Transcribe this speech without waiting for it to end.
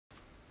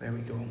There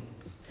we go.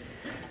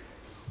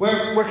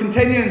 We're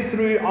continuing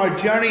through our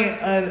journey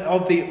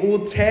of the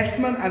Old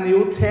Testament and the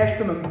Old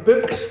Testament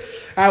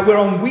books. We're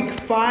on week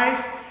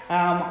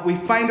 5. We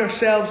find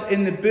ourselves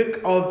in the book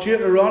of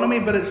Deuteronomy,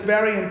 but it's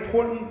very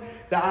important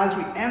that as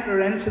we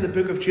enter into the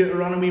book of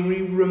Deuteronomy,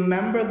 we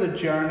remember the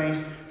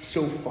journey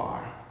so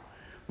far.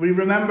 We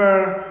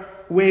remember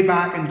way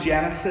back in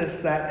Genesis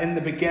that in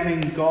the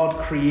beginning God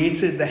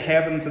created the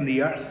heavens and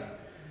the earth.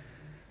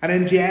 And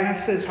in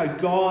Genesis, how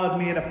God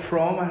made a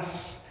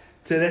promise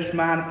to this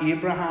man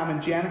Abraham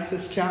in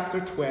Genesis chapter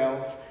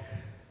 12,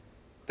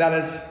 that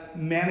as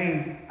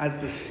many as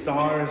the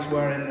stars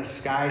were in the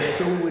sky,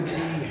 so would be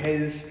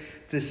his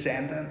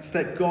descendants.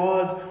 That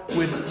God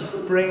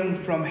would bring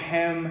from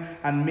him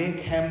and make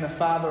him the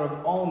father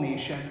of all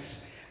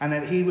nations, and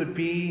that he would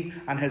be,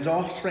 and his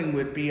offspring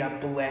would be, a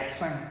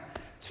blessing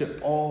to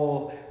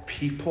all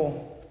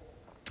people.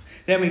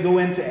 Then we go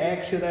into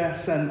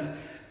Exodus, and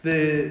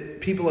the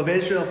people of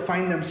Israel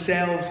find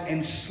themselves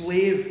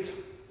enslaved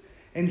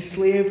in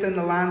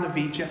the land of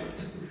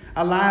Egypt,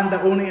 a land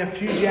that only a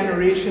few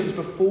generations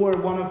before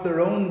one of their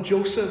own,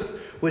 Joseph,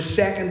 was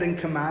second in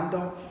command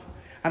of,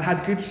 and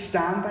had good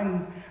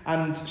standing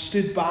and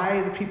stood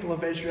by the people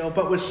of Israel,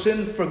 but was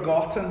soon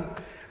forgotten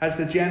as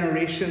the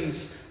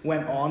generations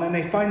went on, and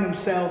they found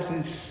themselves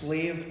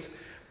enslaved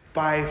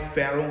by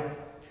Pharaoh.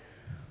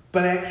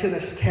 But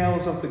Exodus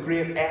tells of the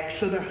great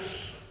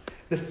Exodus,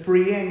 the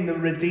freeing, the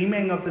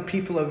redeeming of the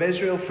people of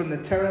Israel from the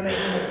tyranny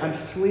and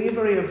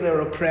slavery of their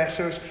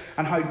oppressors,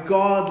 and how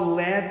God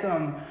led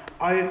them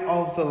out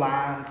of the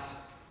land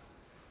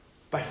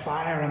by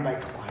fire and by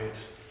cloud.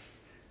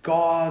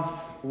 God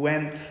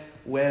went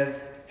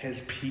with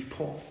his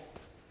people.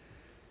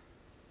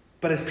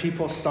 But his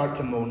people start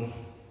to moan.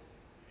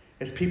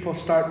 His people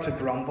start to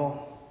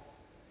grumble.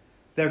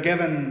 They're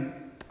given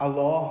a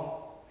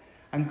law,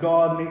 and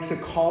God makes a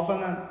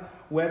covenant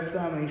with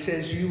them, and he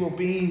says, "You will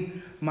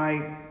be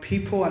my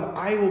people and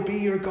I will be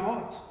your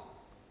God."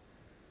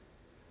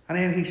 And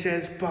then he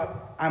says,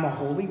 "But I'm a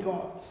holy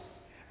God."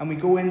 And we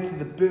go into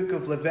the book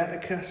of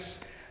Leviticus,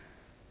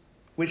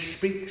 which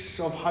speaks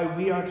of how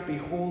we are to be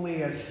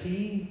holy as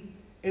he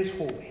is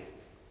holy.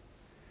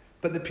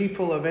 But the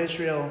people of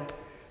Israel,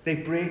 they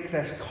break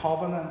this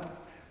covenant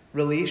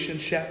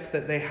relationship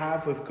that they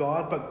have with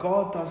God, but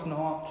God does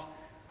not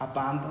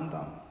abandon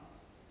them.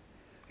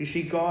 You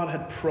see, God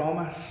had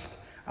promised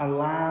a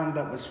land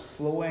that was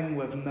flowing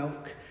with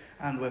milk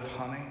and with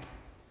honey.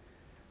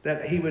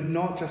 That he would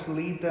not just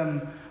lead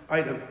them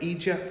out of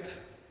Egypt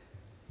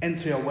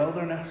into a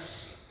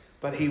wilderness,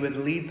 but he would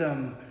lead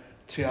them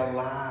to a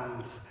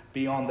land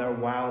beyond their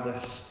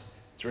wildest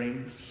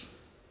dreams.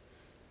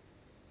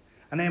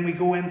 And then we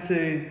go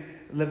into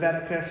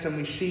Leviticus and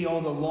we see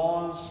all the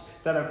laws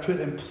that are put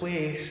in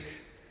place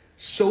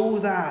so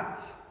that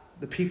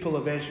the people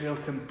of Israel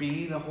can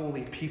be the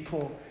holy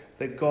people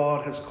that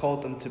God has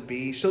called them to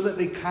be, so that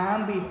they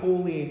can be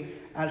holy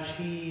as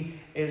he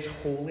is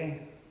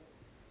holy.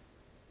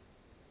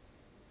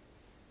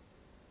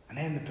 And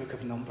then the book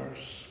of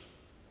Numbers.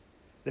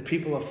 The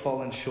people have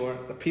fallen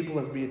short. The people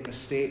have made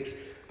mistakes,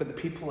 but the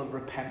people have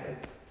repented.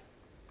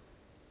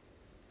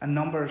 And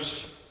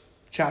Numbers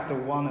chapter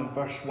 1 and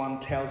verse 1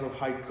 tells of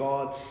how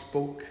God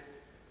spoke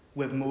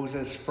with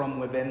Moses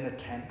from within the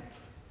tent,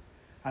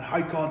 and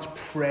how God's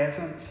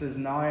presence is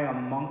now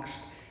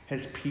amongst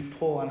his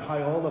people, and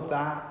how all of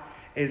that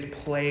is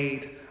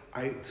played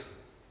out.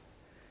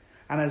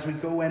 And as we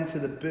go into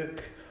the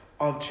book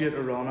of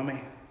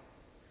Deuteronomy,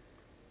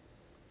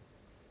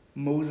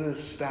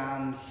 Moses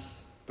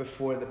stands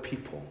before the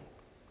people,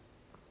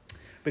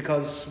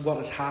 because what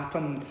has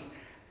happened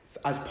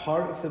as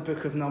part of the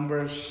book of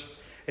Numbers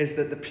is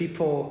that the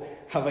people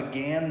have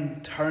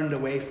again turned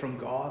away from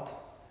God.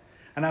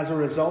 And as a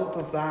result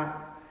of that,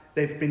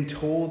 they've been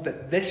told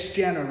that this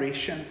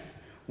generation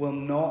will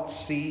not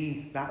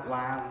see that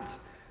land,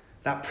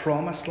 that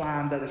promised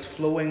land that is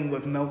flowing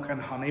with milk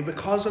and honey,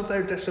 because of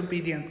their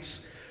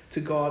disobedience to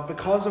God,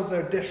 because of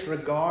their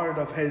disregard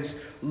of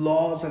his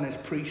laws and his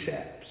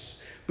precepts,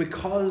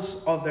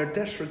 because of their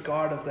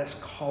disregard of this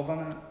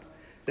covenant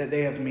that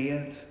they have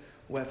made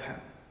with him.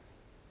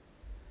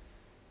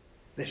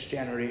 This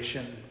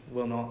generation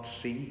will not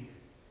see.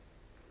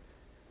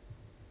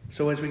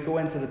 So as we go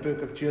into the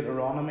book of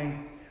Deuteronomy,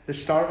 the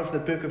start of the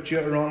book of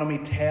Deuteronomy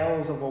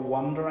tells of a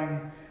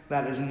wandering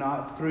that is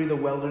now through the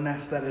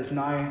wilderness that is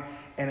now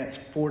in its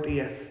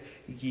 40th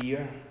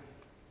year.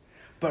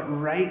 But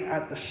right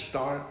at the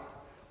start,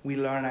 we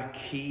learn a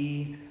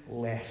key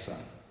lesson.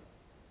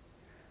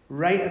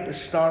 Right at the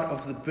start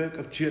of the book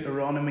of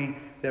Deuteronomy,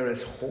 there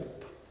is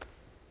hope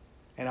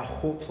in a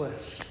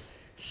hopeless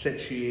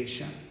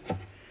situation.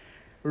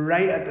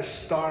 Right at the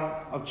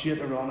start of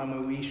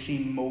Deuteronomy, we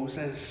see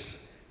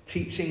Moses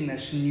teaching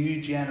this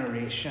new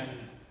generation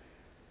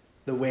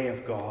the way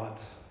of God.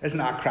 Isn't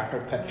that a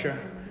cracker picture,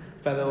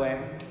 by the way?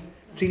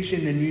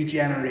 Teaching the new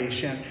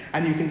generation.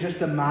 And you can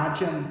just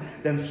imagine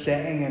them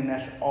sitting in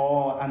this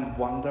awe and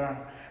wonder,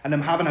 and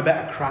them having a bit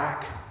of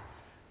crack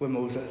with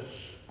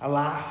Moses, a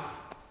laugh.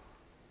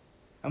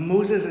 And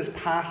Moses is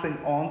passing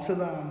on to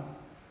them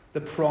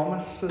the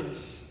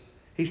promises.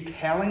 He's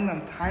telling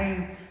them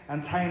time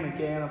and time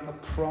again of the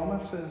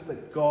promises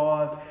that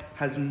God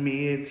has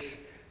made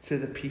to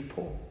the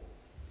people.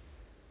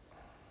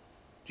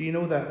 Do you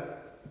know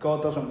that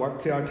God doesn't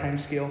work to our time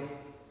scale?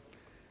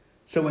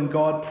 So when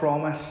God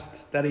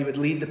promised that he would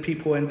lead the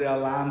people into a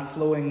land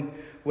flowing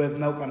with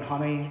milk and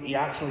honey, he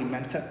actually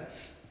meant it.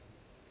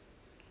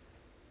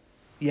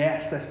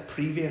 Yes, this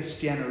previous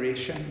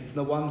generation,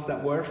 the ones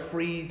that were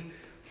freed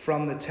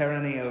from the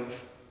tyranny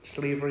of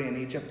slavery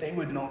in Egypt, they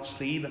would not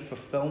see the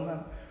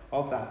fulfillment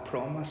of that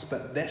promise.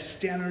 But this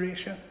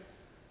generation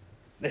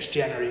would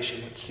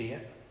see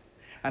it.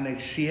 And they'd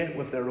see it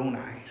with their own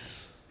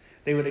eyes.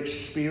 They would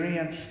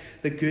experience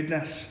the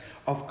goodness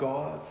of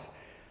God.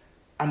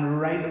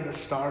 And right at the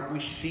start, we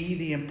see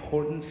the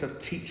importance of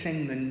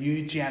teaching the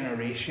new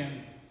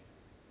generation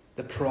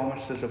the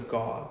promises of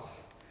God.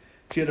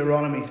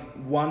 Deuteronomy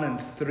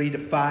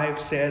 1:3-5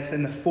 says,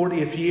 "In the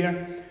 40th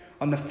year,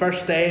 on the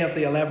first day of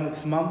the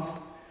 11th month,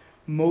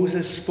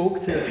 Moses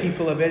spoke to the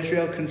people of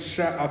Israel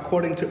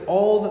according to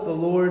all that the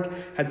Lord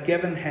had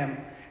given him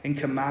in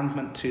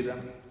commandment to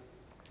them.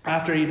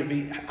 After he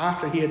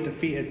had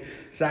defeated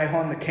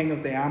Sihon, the king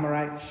of the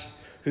Amorites,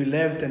 who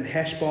lived in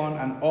Heshbon,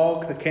 and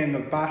Og, the king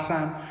of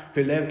Bashan,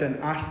 who lived in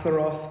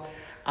Ashtaroth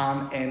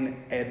and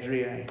in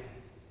Edrei,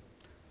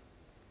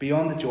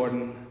 beyond the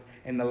Jordan,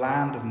 in the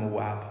land of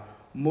Moab,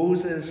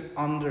 Moses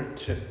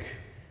undertook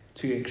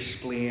to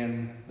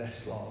explain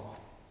this law."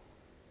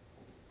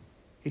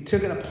 He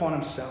took it upon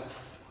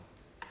himself,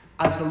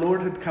 as the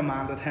Lord had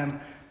commanded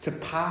him, to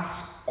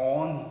pass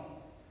on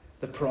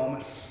the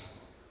promise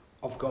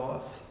of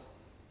God.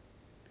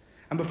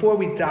 And before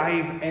we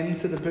dive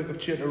into the book of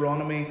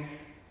Deuteronomy,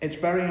 it's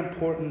very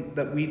important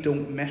that we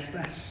don't miss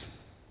this.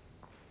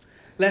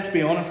 Let's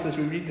be honest, as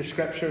we read the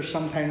scriptures,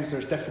 sometimes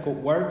there's difficult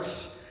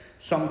words.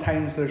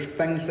 Sometimes there's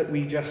things that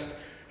we just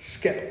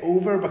skip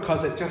over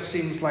because it just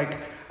seems like,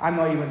 I'm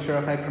not even sure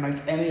if I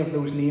pronounce any of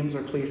those names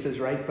or places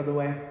right, by the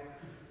way.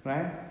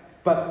 Right?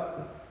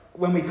 But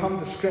when we come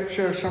to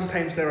scripture,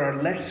 sometimes there are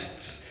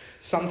lists.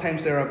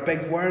 Sometimes there are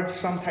big words.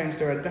 Sometimes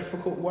there are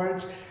difficult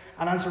words.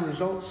 And as a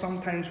result,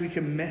 sometimes we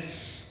can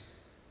miss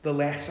the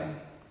lesson.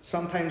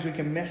 Sometimes we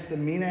can miss the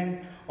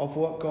meaning of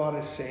what God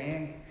is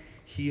saying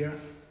here.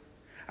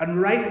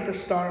 And right at the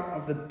start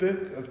of the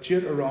book of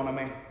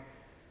Deuteronomy,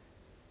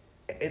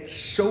 it's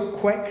so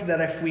quick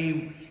that if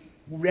we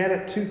read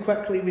it too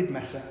quickly, we'd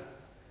miss it.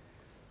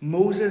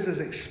 Moses is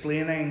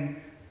explaining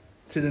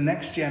to the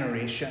next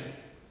generation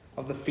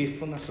of the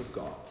faithfulness of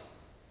God.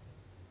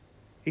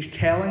 He's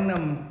telling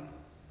them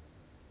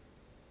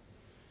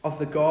of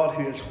the God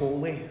who is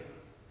holy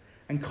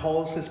and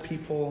calls his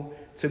people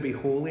to be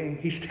holy.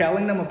 He's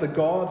telling them of the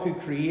God who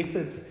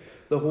created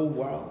the whole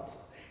world.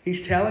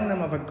 He's telling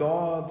them of a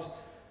God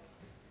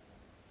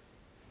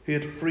who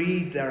had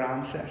freed their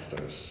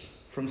ancestors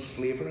from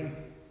slavery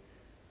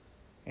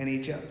in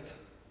Egypt.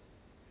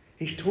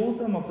 He's told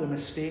them of the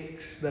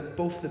mistakes that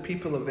both the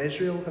people of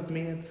Israel have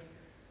made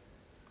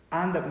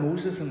and that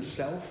Moses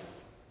himself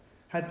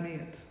had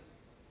made.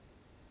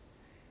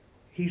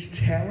 He's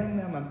telling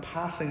them and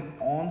passing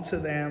on to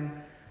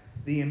them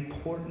the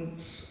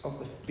importance of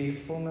the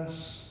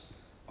faithfulness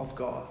of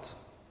God.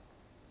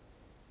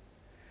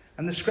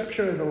 And the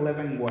scripture is a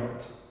living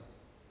word.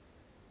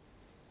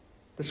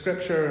 The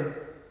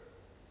scripture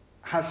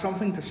has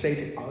something to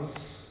say to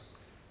us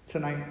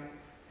tonight.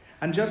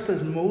 And just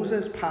as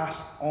Moses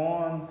passed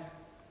on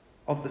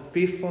of the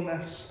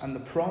faithfulness and the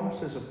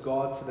promises of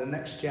God to the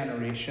next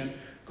generation,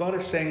 God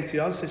is saying to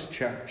us, his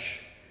church,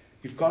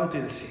 you've got to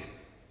do the same.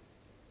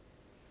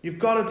 You've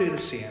got to do the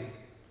same.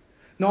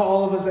 Not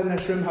all of us in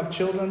this room have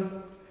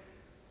children,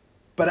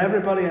 but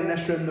everybody in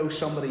this room knows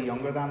somebody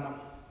younger than them.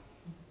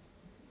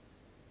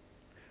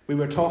 We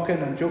were talking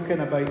and joking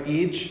about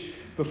age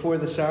before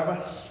the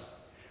service,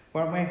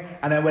 weren't we?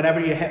 And then whenever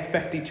you hit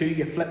 52,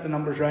 you flip the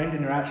numbers round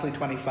and you're actually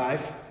 25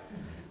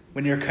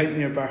 when you're counting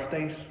your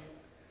birthdays.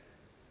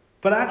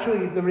 But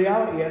actually, the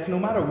reality is, no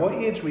matter what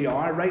age we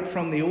are, right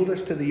from the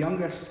oldest to the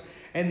youngest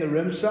in the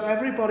room, so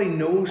everybody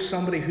knows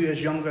somebody who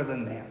is younger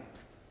than them.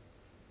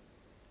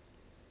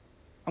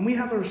 And we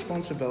have a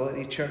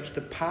responsibility, church,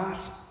 to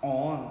pass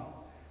on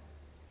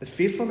the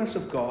faithfulness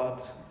of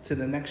God to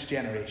the next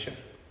generation.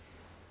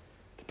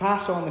 To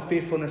pass on the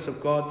faithfulness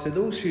of God to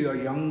those who are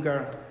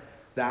younger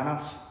than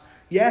us.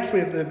 Yes, we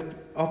have the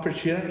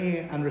opportunity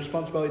and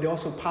responsibility to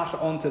also pass it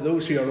on to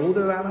those who are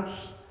older than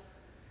us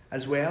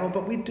as well.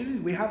 But we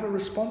do. We have a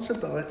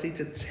responsibility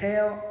to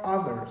tell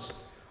others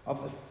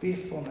of the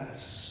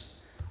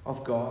faithfulness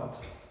of God.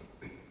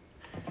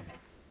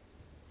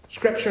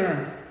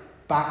 Scripture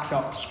backs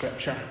up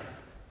Scripture.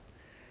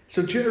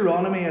 So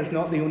Deuteronomy is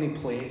not the only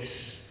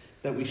place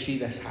that we see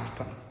this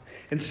happen.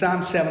 In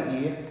Psalm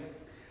 78,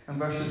 and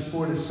verses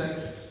 4-6,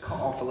 it's cut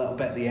off a little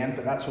bit at the end,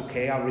 but that's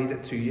okay, I'll read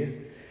it to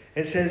you.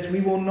 It says,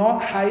 "We will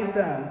not hide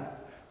them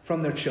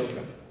from their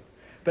children,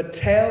 but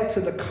tell to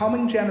the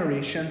coming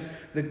generation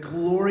the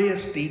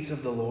glorious deeds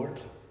of the Lord,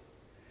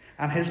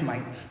 and his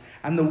might,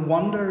 and the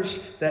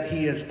wonders that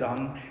he has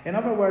done. In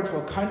other words,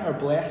 we'll count our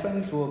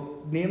blessings,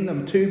 we'll name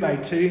them 2 by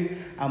 2,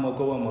 and we'll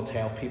go and we'll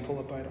tell people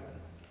about it.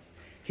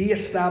 He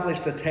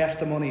established a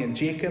testimony in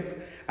Jacob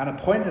and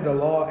appointed a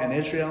law in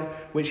Israel,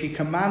 which he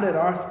commanded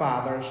our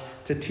fathers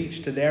to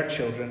teach to their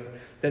children,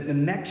 that the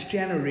next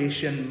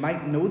generation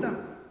might know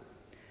them,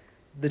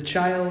 the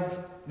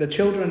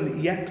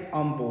children yet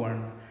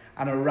unborn,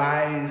 and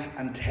arise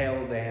and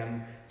tell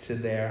them to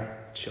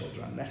their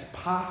children. This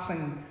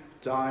passing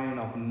down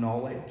of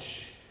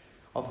knowledge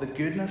of the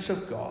goodness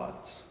of God,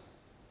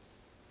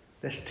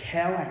 this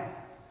telling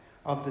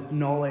of the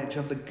knowledge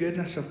of the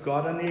goodness of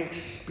God and the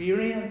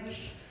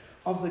experience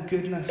of the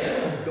goodness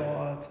of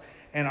God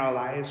in our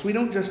lives. We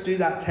don't just do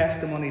that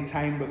testimony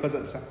time because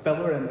it's a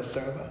filler in the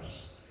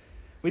service.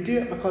 We do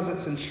it because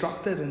it's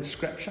instructed in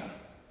Scripture.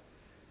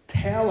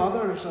 Tell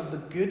others of the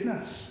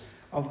goodness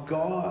of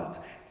God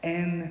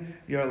in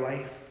your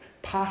life.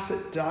 Pass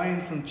it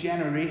down from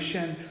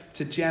generation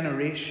to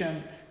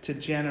generation to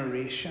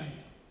generation.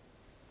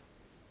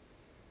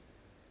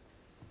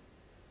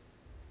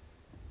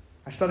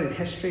 I studied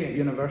history at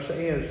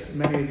university, as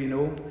many of you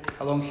know,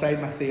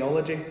 alongside my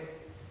theology.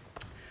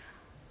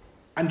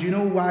 And do you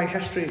know why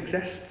history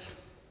exists?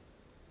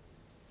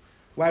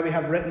 Why we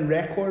have written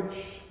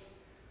records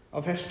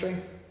of history?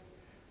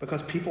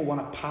 Because people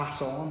want to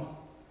pass on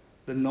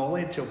the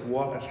knowledge of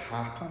what has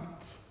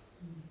happened.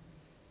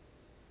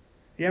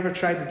 You ever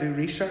tried to do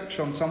research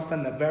on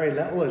something that very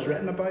little is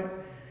written about?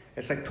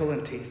 It's like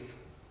pulling teeth.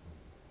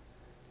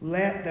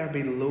 Let there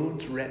be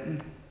loads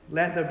written.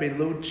 Let there be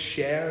loads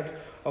shared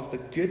of the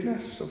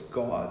goodness of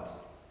God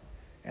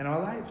in our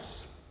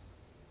lives.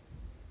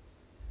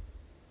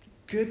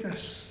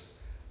 Goodness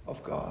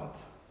of God.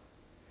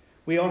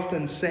 We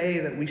often say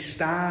that we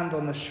stand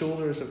on the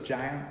shoulders of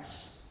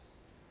giants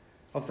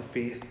of the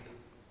faith,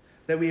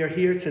 that we are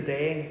here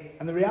today.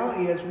 And the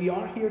reality is we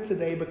are here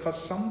today because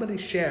somebody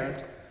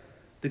shared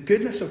the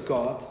goodness of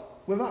God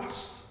with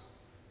us.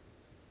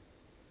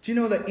 Do you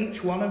know that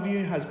each one of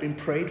you has been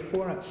prayed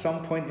for at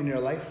some point in your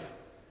life?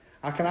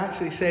 I can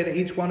actually say that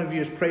each one of you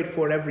is prayed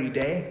for every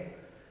day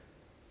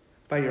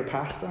by your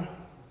pastor.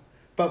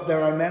 But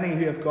there are many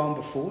who have gone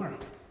before,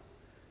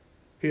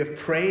 who have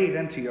prayed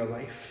into your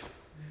life,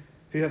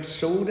 who have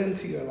sowed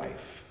into your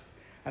life.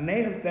 And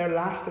their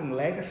lasting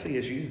legacy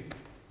is you.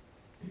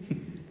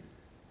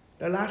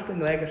 Their lasting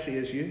legacy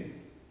is you.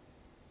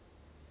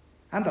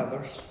 And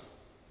others.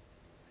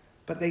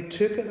 But they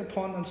took it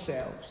upon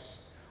themselves,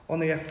 on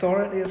the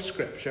authority of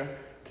Scripture,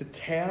 to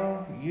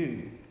tell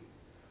you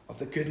of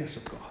the goodness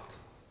of God.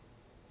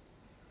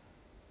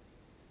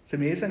 It's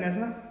amazing,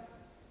 isn't it?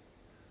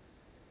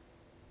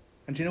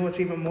 And do you know what's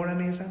even more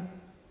amazing?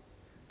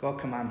 God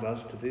commands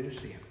us to do the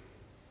same.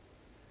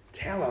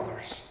 Tell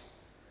others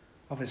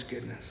of his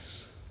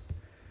goodness.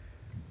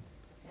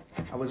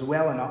 I was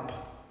welling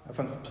up, if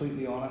I'm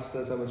completely honest,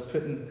 as I was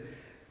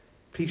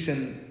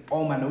piecing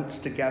all my notes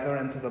together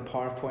into the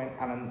PowerPoint,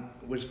 and I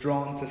was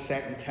drawn to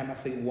 2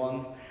 Timothy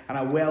 1, and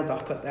I welled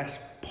up at this.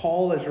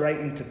 Paul is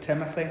writing to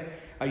Timothy,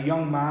 a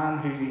young man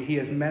who he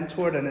has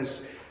mentored and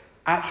is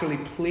actually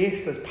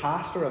placed as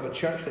pastor of a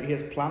church that he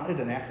has planted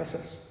in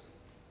Ephesus.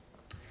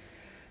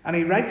 And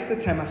he writes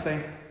to Timothy,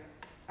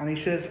 and he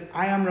says,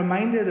 I am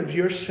reminded of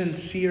your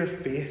sincere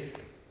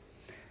faith,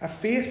 a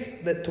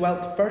faith that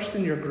dwelt first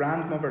in your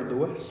grandmother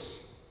Lois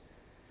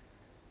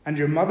and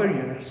your mother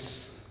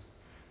Eunice,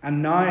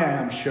 and now I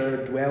am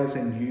sure dwells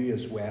in you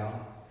as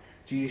well.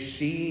 Do you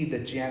see the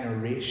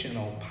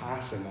generational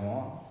passing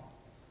on?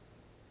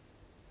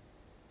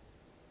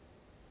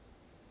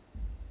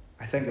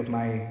 I think of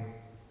my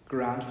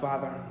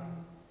grandfather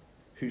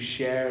who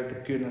shared the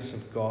goodness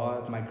of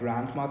God, my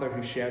grandmother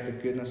who shared the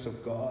goodness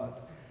of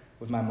God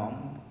with my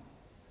mum,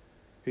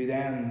 who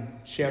then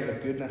shared the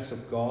goodness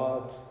of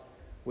God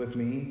with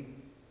me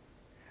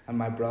and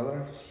my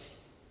brothers.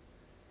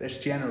 This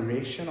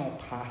generational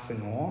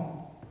passing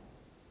on.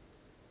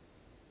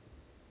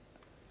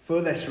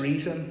 For this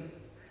reason,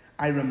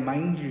 I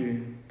remind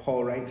you,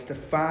 Paul writes, to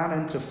fan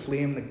into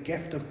flame the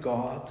gift of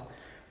God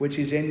which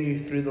is in you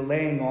through the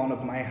laying on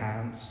of my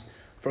hands.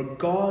 For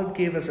God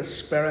gave us a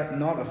spirit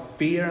not of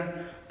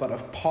fear, but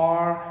of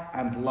power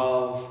and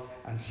love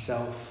and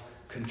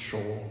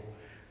self-control.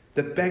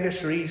 The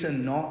biggest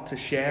reason not to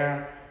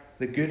share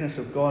the goodness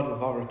of God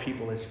with other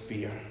people is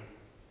fear.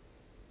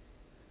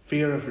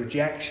 Fear of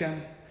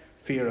rejection,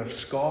 fear of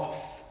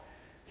scoff,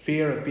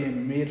 fear of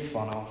being made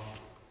fun of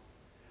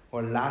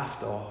or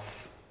laughed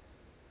off.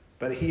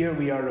 But here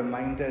we are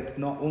reminded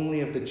not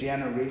only of the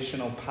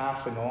generational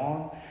passing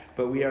on,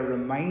 but we are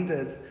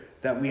reminded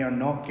that we are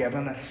not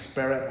given a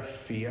spirit of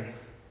fear,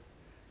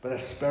 but a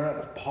spirit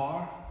of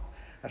power,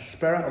 a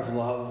spirit of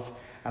love,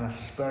 and a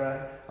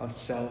spirit of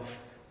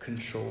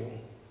self-control.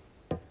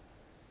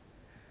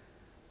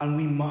 And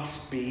we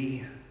must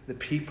be the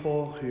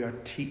people who are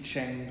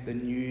teaching the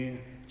new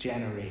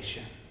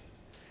generation.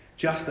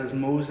 Just as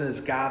Moses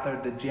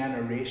gathered the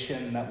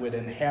generation that would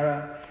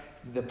inherit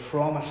the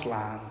promised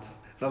land,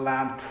 the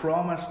land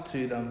promised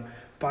to them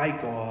by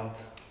God,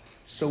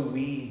 so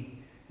we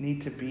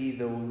need to be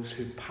those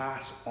who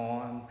pass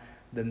on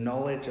the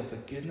knowledge of the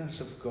goodness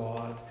of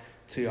God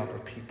to other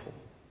people.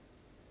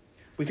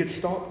 We could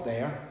stop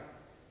there.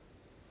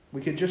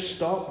 We could just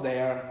stop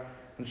there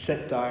and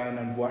sit down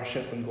and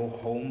worship and go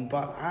home.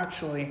 But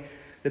actually,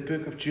 the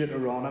book of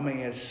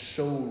Deuteronomy is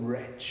so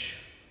rich.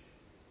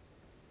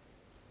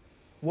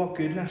 What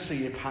goodness are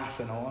you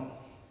passing on?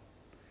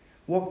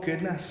 What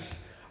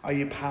goodness are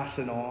you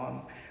passing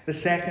on? The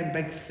second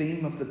big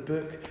theme of the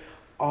book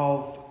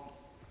of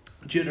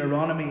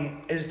Deuteronomy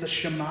is the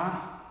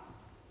Shema.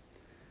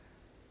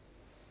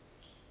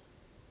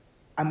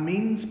 A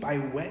means by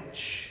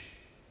which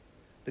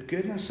the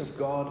goodness of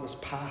God was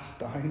passed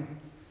down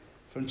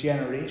from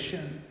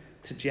generation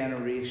to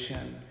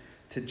generation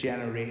to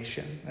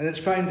generation. And it's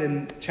found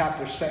in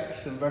chapter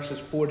 6 and verses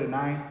 4 to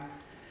 9.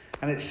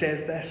 And it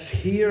says this: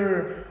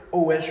 Hear,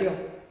 O Israel,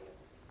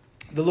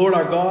 the Lord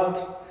our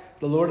God,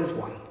 the Lord is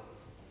one.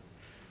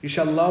 You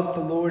shall love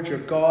the Lord your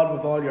God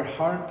with all your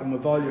heart and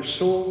with all your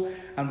soul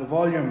and with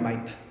all your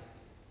might.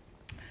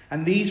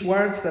 And these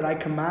words that I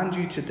command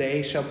you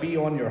today shall be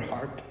on your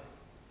heart.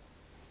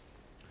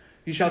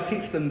 You shall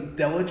teach them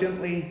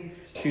diligently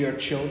to your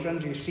children.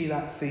 Do you see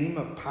that theme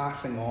of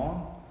passing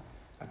on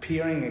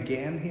appearing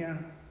again here?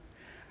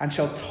 And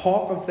shall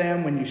talk of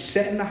them when you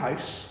sit in the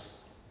house,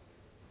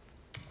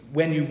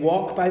 when you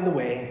walk by the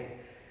way,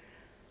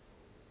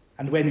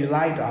 and when you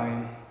lie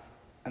down,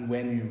 and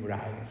when you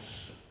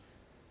rise.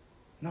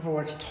 In other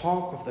words,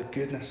 talk of the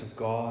goodness of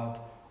God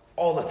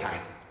all the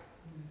time.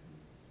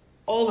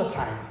 All the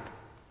time.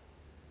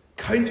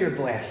 Count your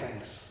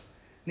blessings.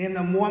 Name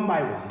them one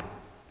by one.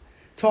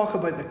 Talk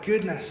about the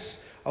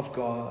goodness of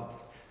God.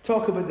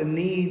 Talk about the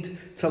need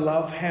to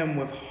love Him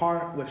with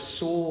heart, with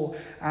soul,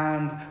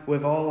 and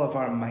with all of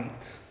our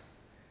might.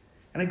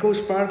 And it goes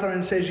further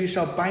and says, You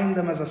shall bind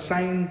them as a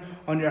sign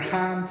on your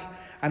hand,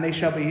 and they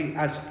shall be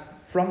as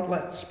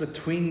frontlets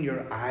between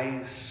your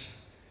eyes.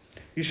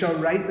 You shall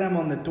write them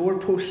on the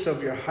doorposts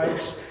of your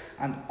house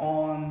and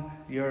on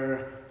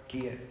your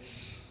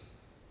gates.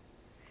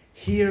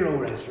 Hear,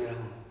 O Israel,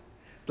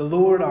 the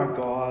Lord our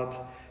God,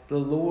 the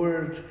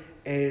Lord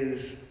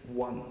is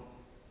one.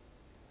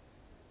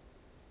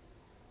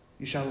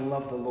 You shall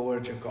love the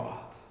Lord your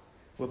God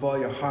with all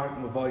your heart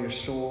and with all your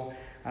soul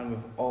and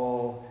with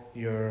all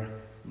your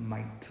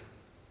might.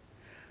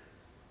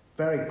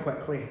 Very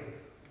quickly,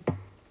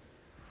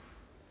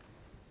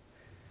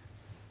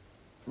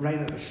 right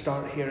at the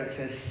start here it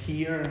says,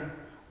 Hear,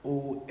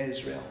 O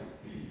Israel.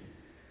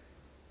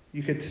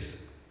 You could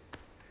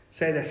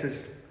say this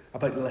is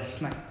about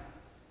listening.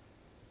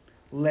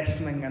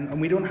 Listening,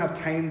 and we don't have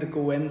time to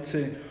go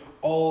into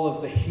all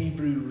of the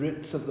Hebrew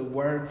roots of the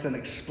words and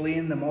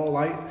explain them all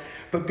out.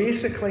 But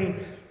basically,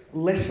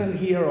 listen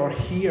here or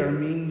hear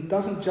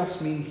doesn't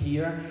just mean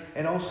hear,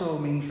 it also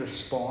means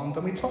respond.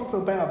 And we talked a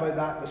bit about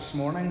that this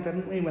morning,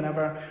 didn't we?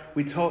 Whenever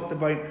we talked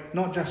about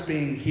not just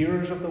being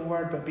hearers of the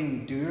word, but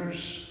being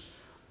doers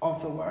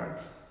of the word.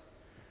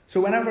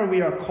 So whenever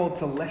we are called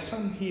to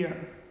listen here,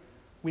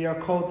 we are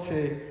called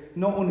to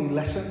not only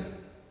listen,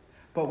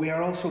 but we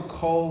are also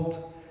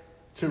called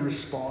to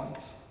respond.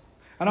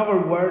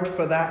 Another word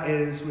for that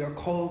is we are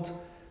called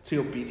to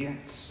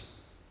obedience.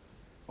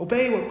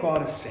 Obey what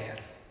God has said.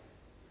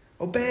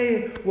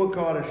 Obey what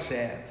God has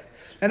said.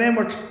 And then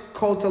we're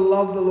called to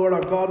love the Lord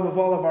our God with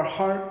all of our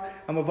heart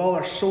and with all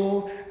our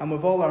soul and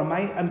with all our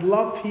might. And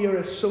love here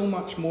is so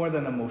much more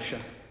than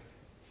emotion.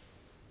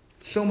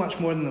 So much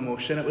more than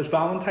emotion. It was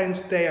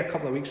Valentine's Day a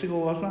couple of weeks ago,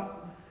 wasn't it?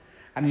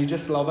 And you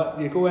just love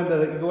it. You go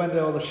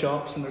into all the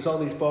shops and there's all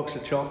these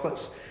boxes of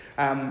chocolates.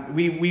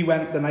 We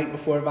went the night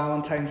before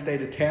Valentine's Day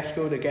to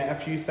Tesco to get a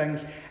few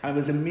things, and it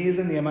was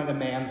amazing the amount of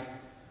men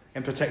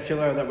in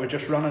particular that were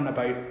just running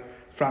about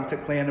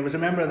frantically. And there was a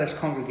member of this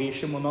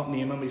congregation, we'll not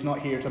name him, he's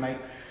not here tonight,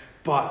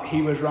 but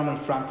he was running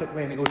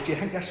frantically and he goes, Do you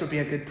think this would be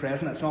a good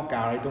present? It's not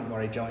Gary, don't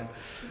worry, John.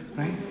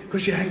 Right?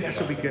 Because you think this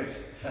would be good.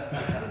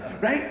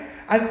 Right?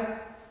 And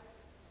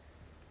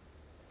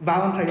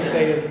Valentine's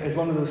Day is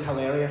one of those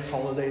hilarious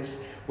holidays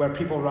where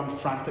people run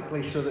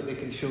frantically so that they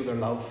can show their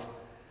love.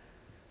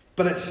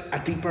 But it's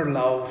a deeper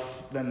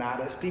love than that.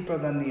 It's deeper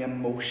than the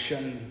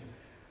emotion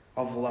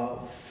of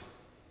love.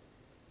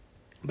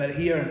 But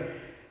here,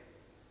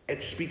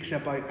 it speaks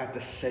about a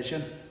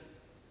decision.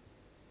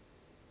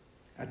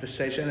 A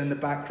decision. In the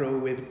back row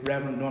with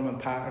Reverend Norman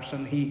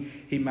Patterson,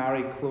 he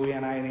married Chloe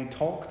and I, and he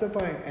talked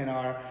about in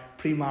our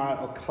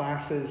premarital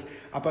classes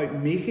about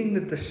making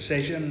the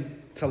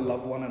decision to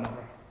love one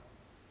another.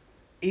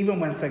 Even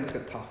when things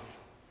got tough.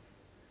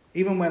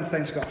 Even when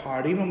things got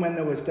hard. Even when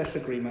there was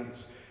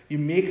disagreements. You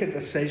make a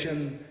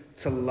decision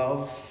to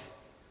love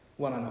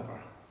one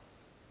another.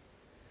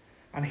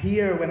 And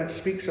here, when it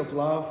speaks of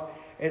love,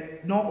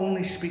 it not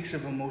only speaks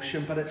of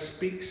emotion, but it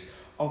speaks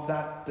of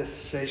that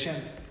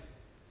decision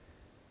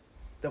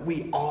that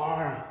we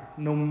are,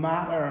 no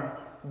matter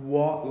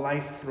what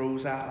life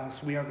throws at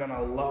us, we are going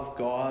to love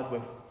God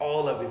with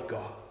all that we've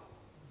got.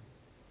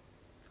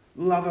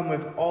 Love Him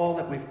with all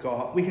that we've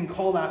got. We can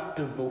call that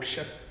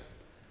devotion.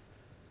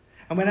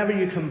 And whenever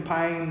you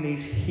combine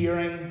these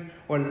hearing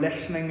or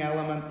listening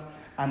element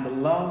and the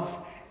love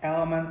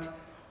element,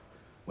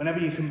 whenever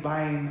you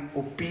combine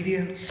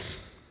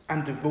obedience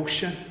and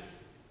devotion,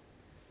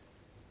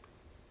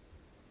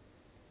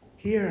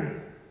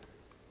 here,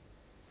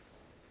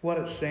 what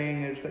it's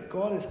saying is that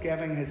God is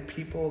giving his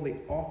people the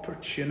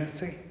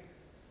opportunity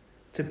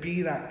to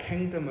be that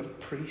kingdom of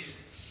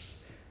priests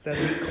that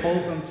he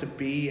called them to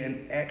be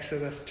in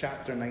Exodus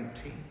chapter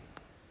 19.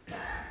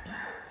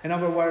 In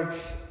other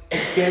words,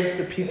 it gives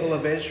the people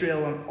of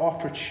Israel an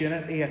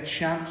opportunity, a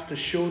chance to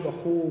show the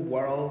whole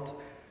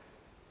world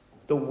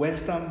the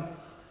wisdom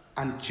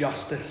and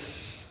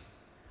justice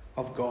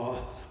of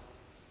God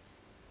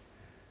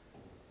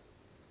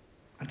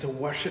and to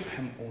worship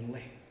him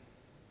only.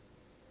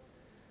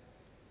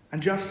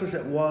 And just as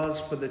it was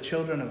for the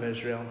children of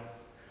Israel,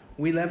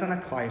 we live in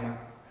a climate,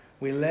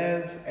 we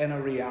live in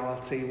a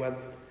reality where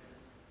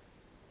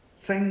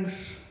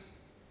things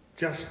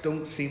just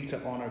don't seem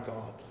to honour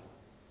God.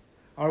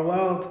 Our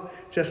world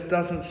just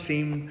doesn't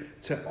seem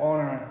to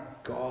honour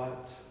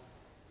God.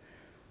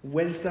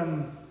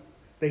 Wisdom,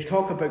 they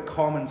talk about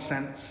common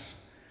sense,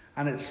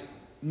 and it's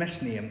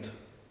misnamed,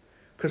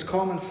 because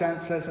common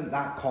sense isn't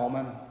that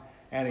common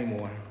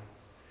anymore.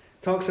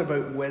 It talks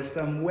about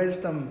wisdom.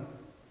 Wisdom,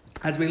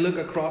 as we look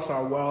across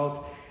our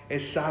world,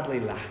 is sadly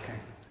lacking.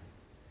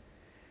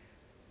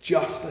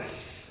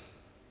 Justice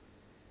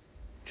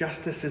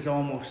is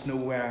almost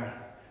nowhere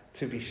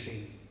to be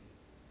seen.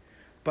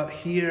 But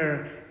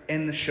here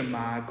in the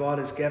Shema, God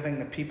is giving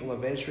the people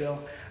of Israel,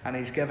 and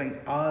he's giving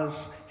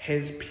us,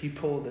 his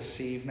people,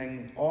 this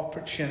evening,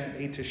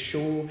 opportunity to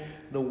show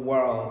the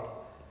world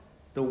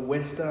the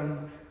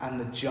wisdom and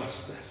the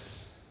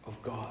justice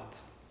of God.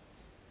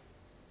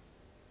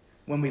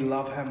 When we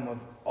love him with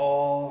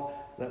all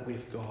that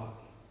we've got.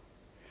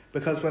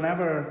 Because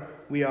whenever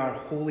we are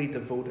wholly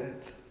devoted,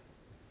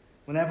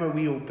 whenever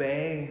we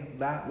obey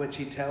that which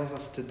he tells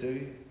us to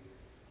do,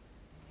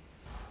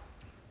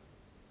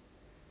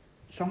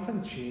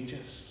 something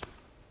changes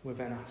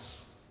within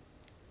us.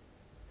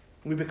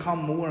 We become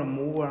more and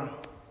more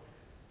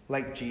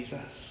like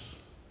Jesus.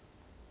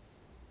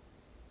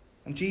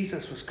 And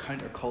Jesus was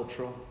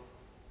countercultural.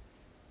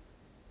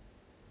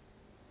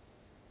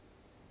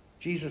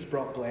 Jesus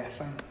brought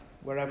blessing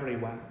wherever he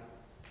went.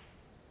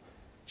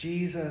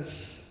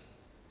 Jesus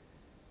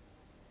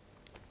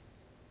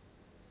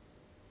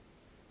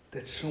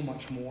did so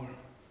much more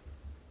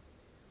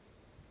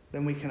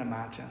than we can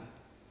imagine.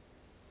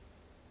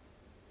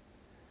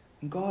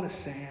 And God is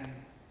saying,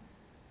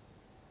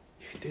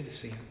 you can do the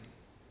same.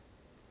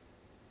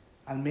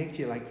 I'll make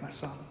you like my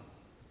son.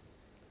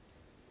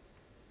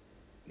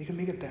 You can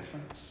make a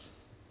difference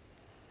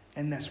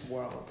in this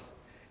world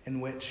in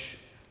which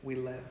we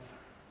live.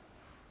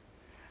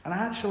 And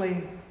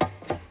actually,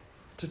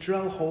 to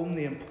drill home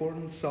the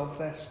importance of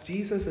this,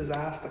 Jesus is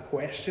asked a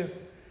question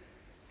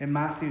in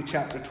Matthew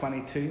chapter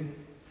 22.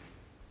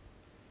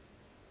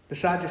 The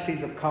Sadducees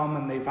have come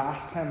and they've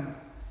asked him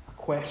a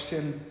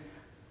question,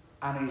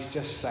 and he's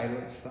just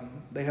silenced them.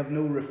 They have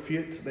no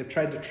refute. They've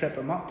tried to trip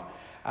him up,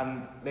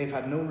 and they've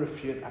had no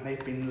refute, and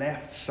they've been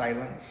left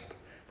silenced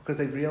because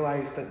they've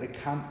realised that they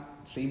can't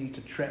seem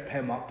to trip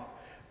him up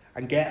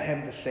and get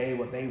him to say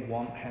what they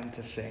want him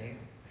to say.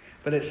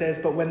 But it says,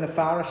 but when the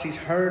Pharisees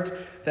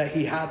heard that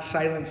he had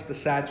silenced the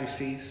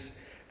Sadducees,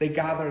 they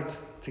gathered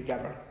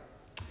together.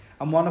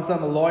 And one of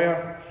them, a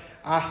lawyer,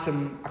 asked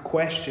him a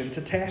question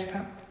to test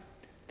him.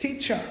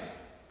 Teacher,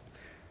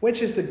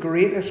 which is the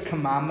greatest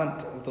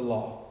commandment of the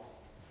law?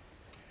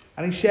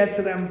 And he said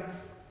to them,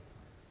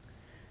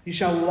 you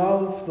shall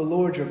love the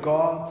Lord your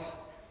God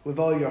with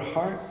all your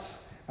heart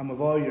and with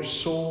all your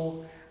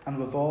soul and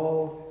with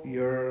all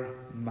your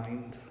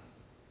mind.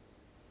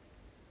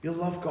 You'll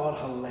love God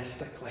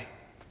holistically,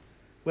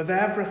 with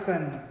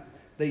everything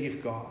that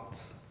you've got.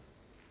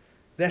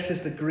 This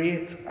is the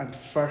great and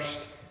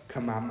first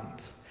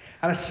commandment.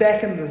 And a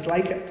second is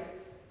like it.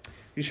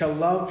 You shall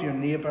love your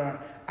neighbour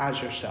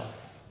as yourself.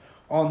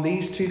 On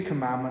these two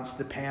commandments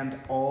depend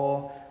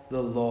all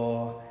the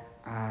law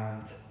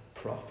and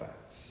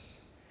prophets.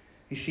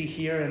 You see,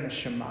 here in the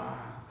Shema,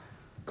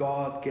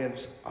 God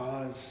gives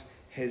us,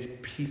 his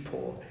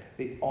people,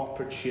 the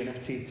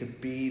opportunity to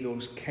be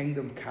those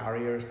kingdom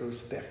carriers,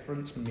 those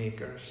difference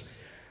makers,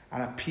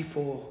 and a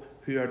people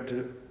who are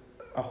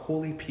a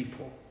holy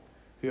people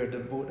who are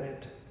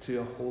devoted to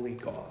a holy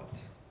God.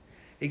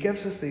 He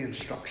gives us the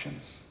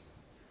instructions.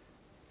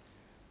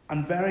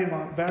 And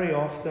very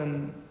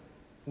often,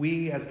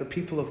 we as the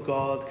people of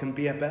God can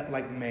be a bit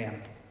like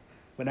men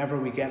whenever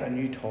we get a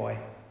new toy.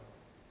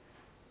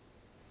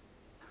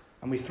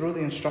 And we throw the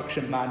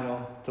instruction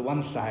manual to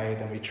one side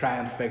and we try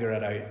and figure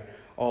it out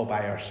all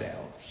by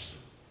ourselves.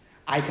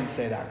 I can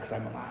say that because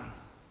I'm a man.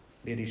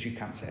 Ladies, you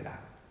can't say that.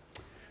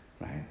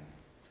 Right?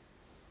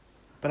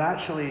 But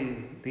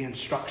actually, the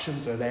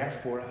instructions are there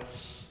for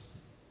us.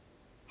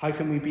 How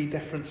can we be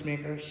difference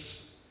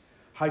makers?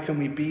 How can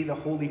we be the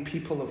holy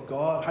people of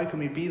God? How can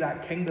we be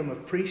that kingdom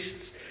of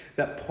priests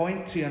that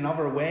point to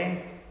another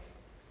way?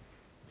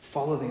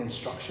 Follow the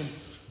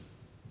instructions.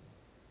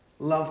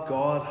 Love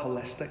God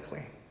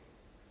holistically.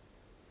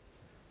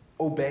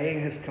 obey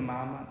his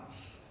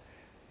commandments,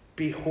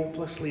 be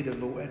hopelessly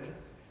devoted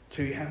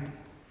to him,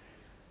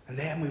 and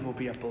then we will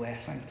be a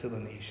blessing to the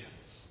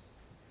nations,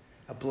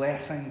 a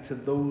blessing to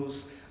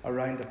those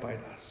around about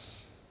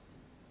us.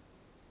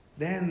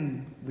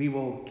 Then we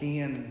will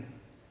gain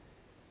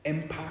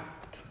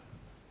impact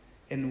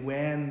in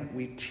when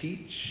we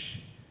teach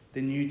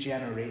the new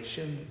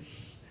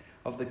generations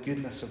of the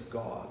goodness of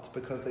God,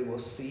 because they will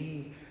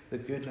see the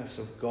goodness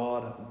of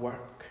God at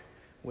work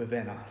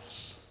within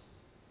us.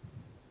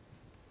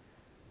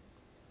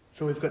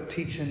 So we've got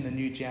teaching the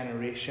new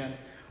generation,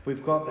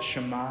 we've got the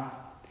Shema,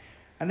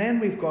 and then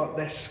we've got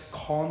this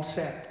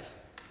concept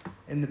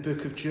in the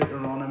book of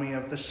Deuteronomy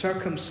of the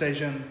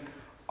circumcision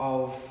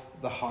of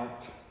the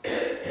heart.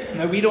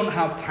 Now, we don't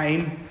have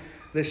time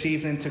this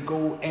evening to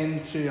go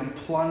into and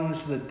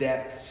plunge the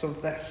depths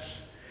of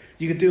this.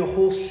 You could do a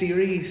whole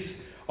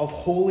series of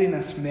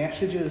holiness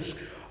messages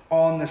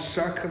on the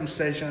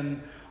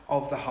circumcision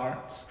of the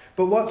heart.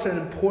 But what's an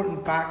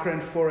important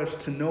background for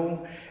us to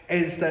know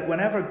is that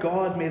whenever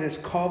God made his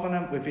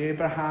covenant with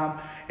Abraham,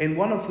 in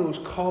one of those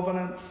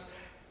covenants,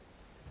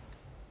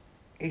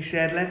 he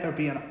said, let there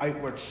be an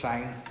outward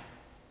sign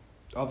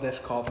of this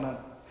covenant.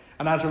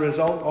 And as a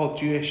result, all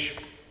Jewish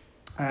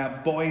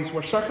boys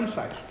were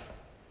circumcised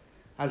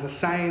as a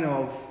sign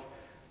of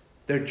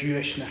their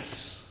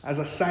Jewishness, as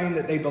a sign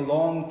that they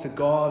belonged to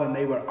God and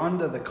they were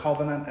under the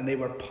covenant and they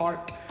were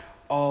part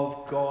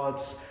of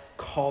God's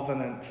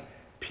covenant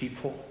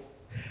people.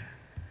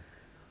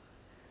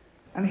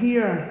 And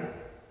here,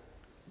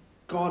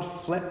 God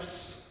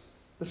flips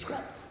the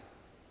script.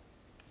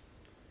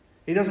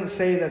 He doesn't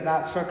say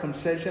that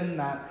circumcision,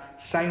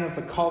 that sign of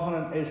the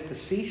covenant, is to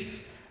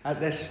cease at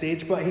this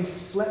stage, but he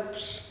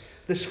flips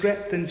the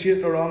script in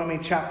Deuteronomy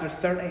chapter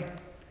 30.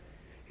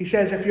 He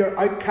says, if your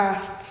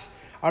outcasts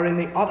are in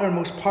the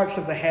uttermost parts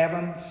of the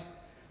heavens,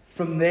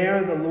 from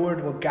there the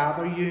Lord will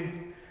gather you,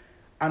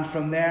 and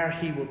from there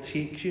he will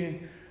take you.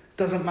 It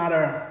doesn't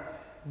matter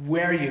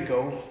where you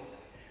go.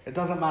 It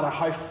doesn't matter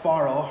how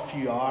far off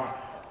you are.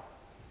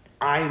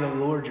 I, the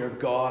Lord your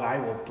God, I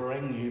will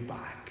bring you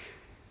back.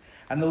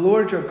 And the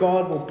Lord your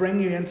God will bring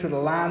you into the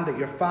land that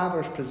your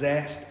fathers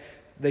possessed,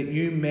 that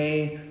you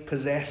may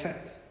possess it.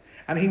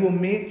 And he will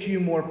make you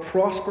more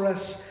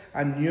prosperous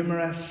and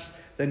numerous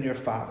than your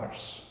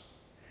fathers.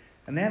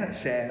 And then it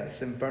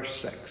says in verse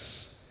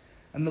 6,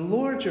 and the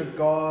Lord your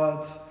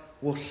God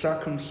will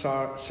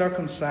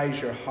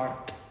circumcise your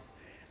heart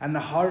and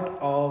the heart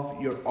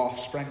of your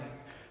offspring,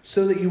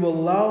 so that you will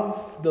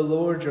love the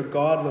Lord your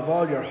God with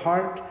all your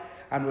heart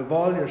and with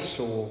all your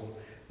soul,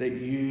 that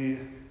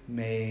you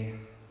may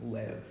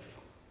live.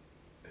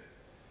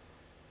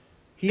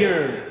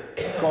 Here,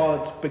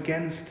 God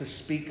begins to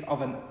speak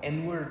of an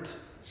inward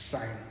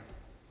sign.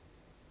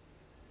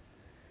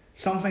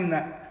 Something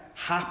that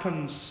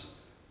happens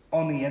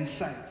on the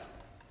inside.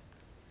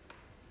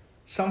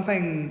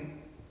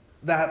 Something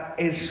that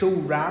is so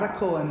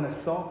radical in the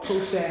thought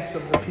process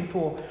of the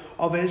people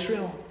of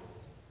Israel.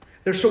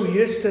 They're so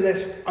used to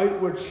this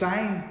outward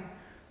sign,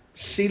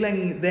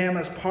 sealing them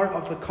as part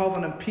of the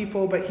covenant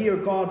people. But here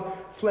God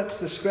flips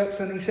the script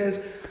and he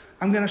says,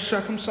 I'm going to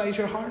circumcise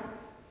your heart.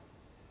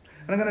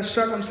 And I'm going to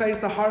circumcise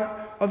the heart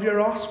of your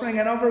offspring.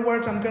 In other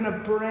words, I'm going to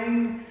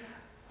bring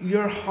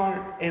your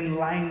heart in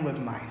line with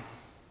mine.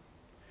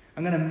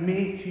 I'm going to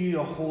make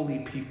you a holy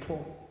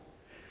people.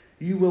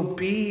 You will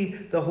be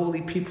the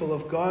holy people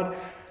of God,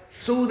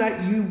 so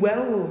that you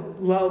will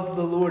love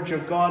the Lord your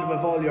God with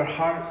all your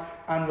heart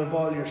and with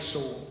all your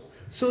soul.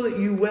 So that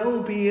you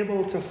will be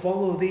able to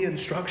follow the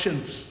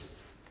instructions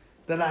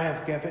that I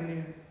have given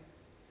you.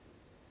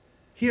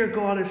 Here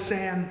God is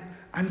saying,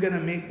 I'm going to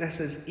make this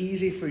as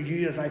easy for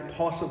you as I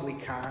possibly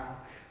can,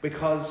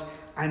 because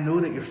I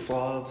know that you're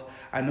flawed.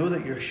 I know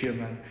that you're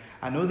human.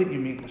 I know that you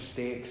make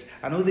mistakes.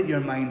 I know that your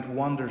mind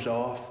wanders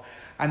off.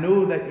 I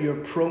know that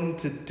you're prone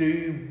to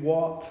do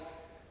what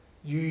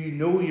you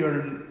know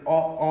you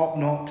ought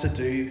not to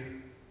do.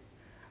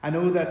 I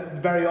know that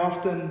very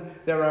often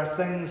there are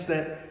things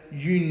that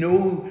you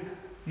know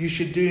you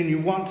should do and you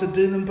want to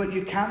do them, but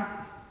you can't.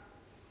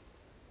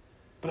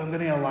 But I'm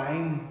going to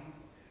align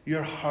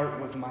your heart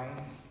with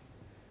mine.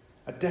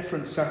 A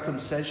different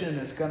circumcision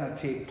is going to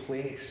take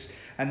place,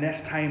 and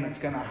this time it's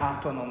going to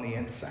happen on the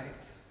inside.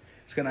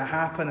 It's going to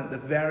happen at the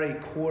very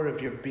core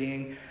of your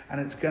being,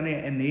 and it's going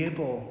to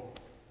enable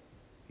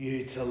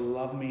you to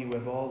love me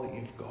with all that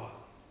you've got.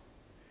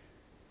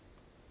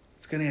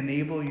 It's going to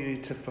enable you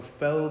to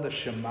fulfill the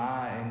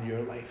Shema in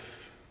your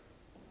life.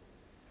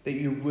 That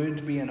you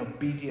would be an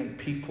obedient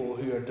people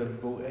who are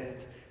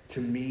devoted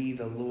to me,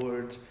 the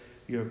Lord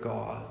your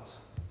God.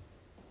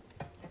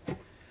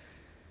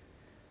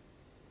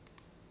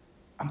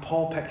 And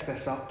Paul picks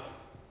this up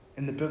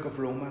in the book of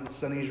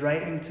Romans, and he's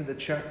writing to the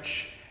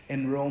church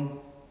in Rome.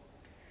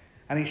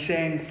 And he's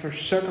saying, for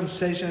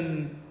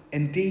circumcision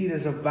indeed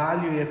is of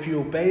value if you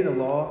obey the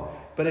law,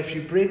 but if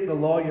you break the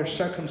law, your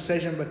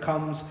circumcision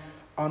becomes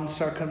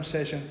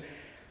uncircumcision.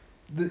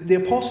 The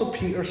Apostle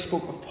Peter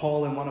spoke of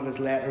Paul in one of his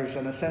letters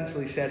and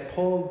essentially said,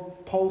 Paul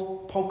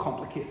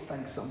complicates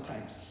things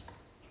sometimes.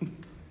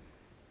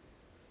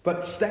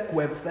 But stick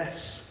with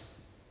this,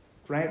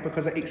 right?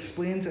 Because it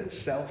explains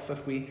itself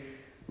if we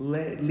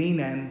lean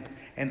in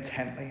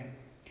intently.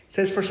 It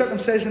says, for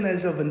circumcision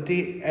is of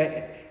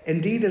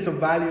indeed is of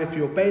value if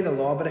you obey the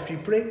law, but if you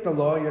break the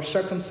law, your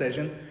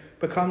circumcision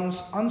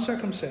becomes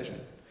uncircumcision.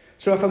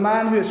 So if a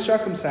man who is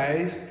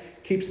uncircumcised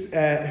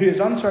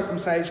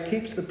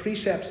keeps the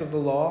precepts of the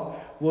law,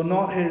 will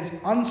not his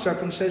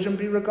uncircumcision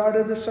be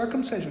regarded as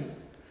circumcision?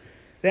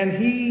 Then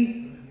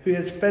he who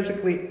is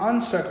physically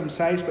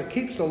uncircumcised but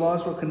keeps the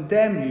laws will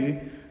condemn you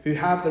who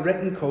have the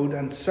written code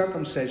and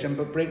circumcision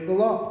but break the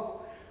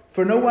law.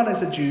 For no one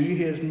is a Jew,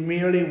 he is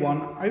merely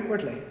one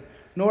outwardly,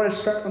 nor is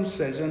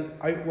circumcision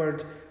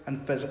outward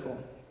and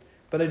physical.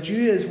 But a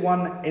Jew is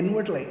one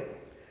inwardly,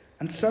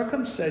 and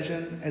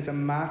circumcision is a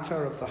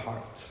matter of the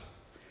heart,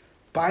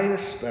 by the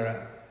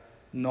Spirit,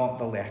 not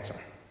the letter.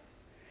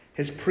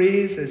 His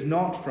praise is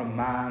not from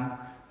man,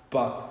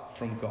 but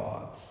from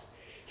God.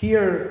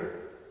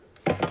 Here,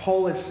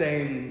 Paul is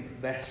saying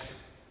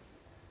this.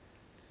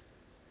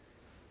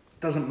 It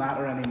doesn't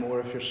matter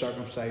anymore if you're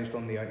circumcised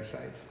on the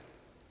outside.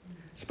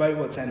 It's about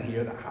what's in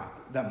here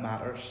that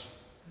matters.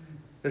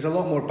 There's a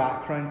lot more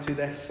background to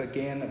this,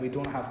 again, that we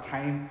don't have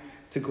time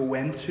to go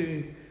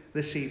into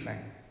this evening.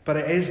 But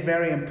it is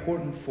very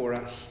important for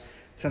us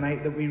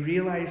tonight that we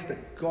realize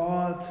that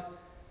God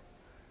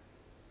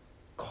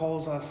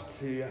calls us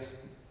to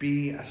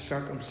be a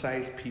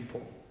circumcised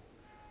people.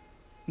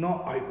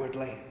 Not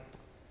outwardly,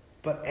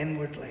 but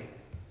inwardly.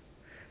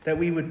 That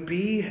we would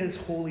be his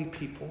holy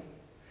people.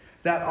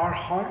 That our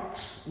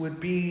hearts would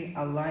be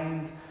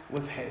aligned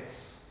with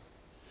his.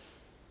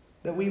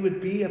 That we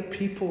would be a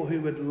people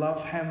who would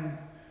love him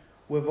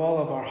with all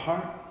of our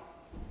heart,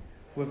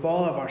 with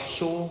all of our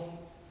soul,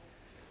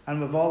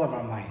 and with all of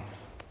our mind.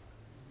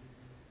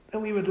 That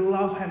we would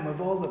love him with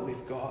all that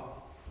we've got.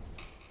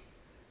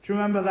 Do you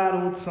remember that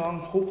old song,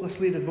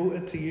 Hopelessly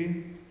Devoted to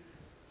You?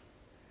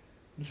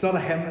 It's not a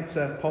hymn, it's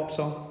a pop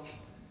song.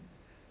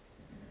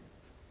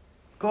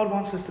 God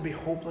wants us to be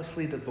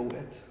hopelessly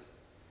devoted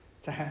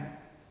to him.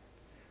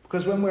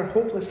 Because when we're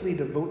hopelessly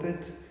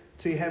devoted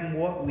to him,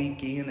 what we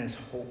gain is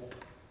hope.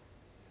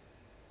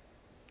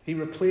 He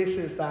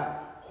replaces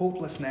that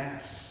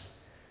hopelessness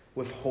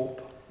with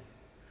hope.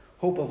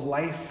 Hope of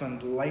life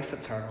and life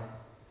eternal.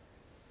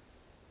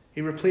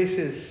 He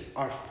replaces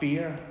our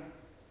fear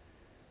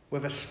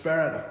with a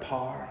spirit of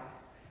power,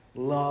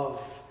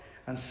 love,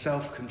 and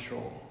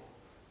self-control.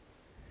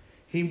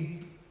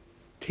 He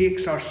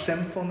takes our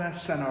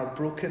sinfulness and our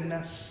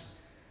brokenness,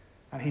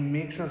 and he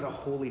makes us a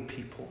holy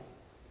people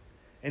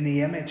in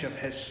the image of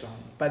his Son,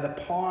 by the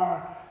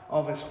power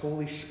of his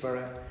Holy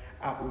Spirit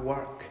at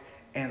work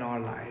in our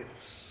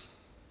lives.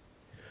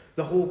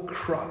 The whole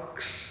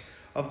crux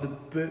of the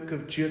book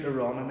of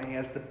Deuteronomy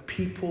as the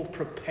people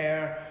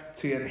prepare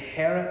to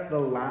inherit the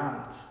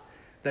land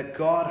that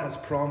God has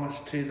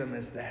promised to them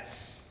is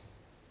this: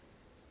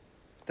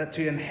 that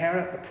to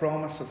inherit the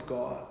promise of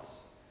God,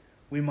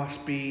 we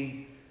must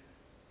be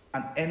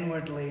an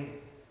inwardly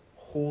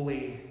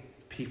holy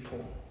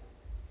people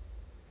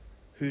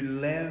who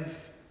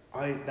live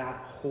out that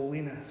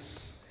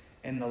holiness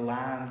in the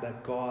land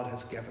that God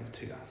has given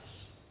to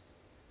us.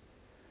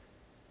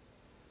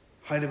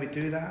 How do we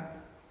do that?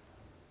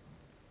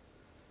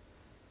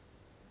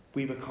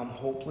 We become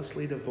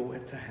hopelessly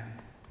devoted to him.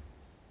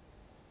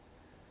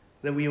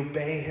 That we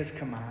obey his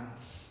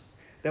commands.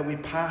 That we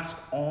pass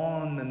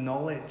on the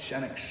knowledge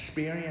and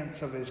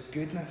experience of his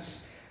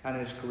goodness and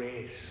his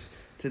grace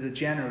to the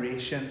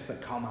generations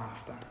that come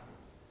after.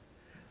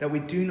 That we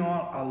do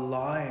not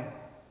allow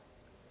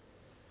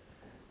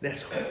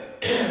this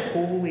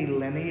holy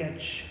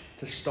lineage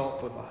to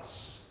stop with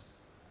us,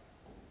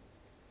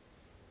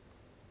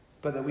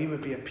 but that we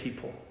would be a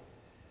people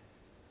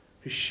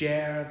who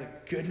share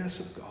the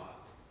goodness of God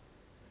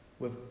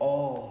with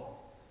all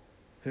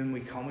whom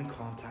we come in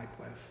contact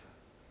with.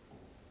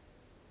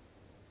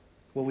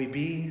 Will we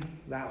be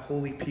that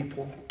holy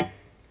people?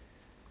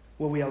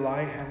 Will we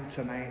allow him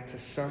tonight to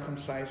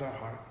circumcise our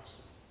hearts?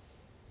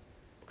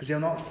 Because he'll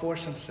not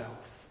force himself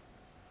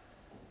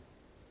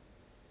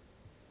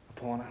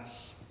upon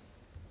us.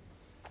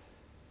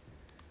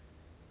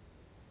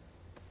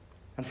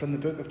 And from the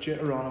book of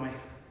Deuteronomy,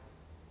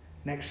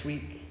 next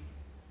week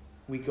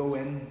we go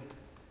in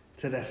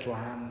to this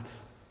land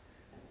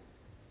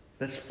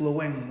that's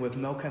flowing with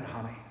milk and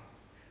honey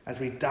as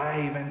we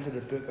dive into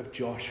the book of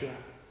Joshua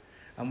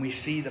and we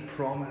see the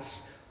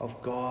promise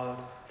of God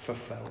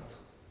fulfilled.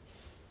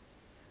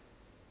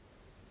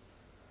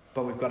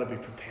 But we've got to be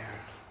prepared.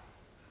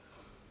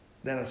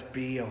 Let us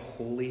be a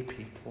holy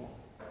people.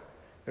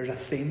 There's a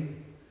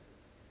theme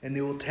in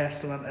the Old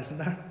Testament, isn't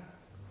there?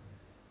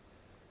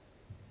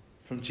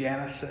 From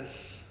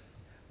Genesis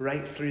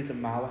right through to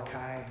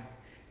Malachi,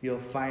 you'll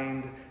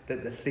find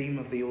that the theme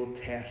of the Old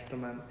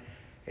Testament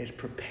is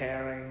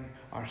preparing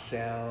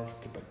ourselves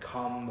to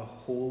become the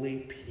holy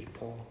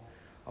people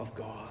of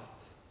God.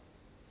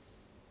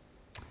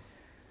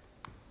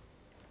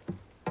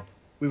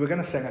 We were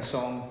going to sing a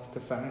song to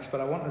finish, but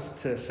I want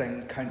us to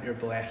sing Count Your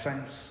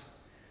Blessings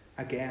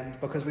again,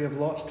 because we have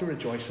lots to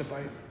rejoice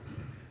about.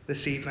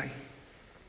 this evening.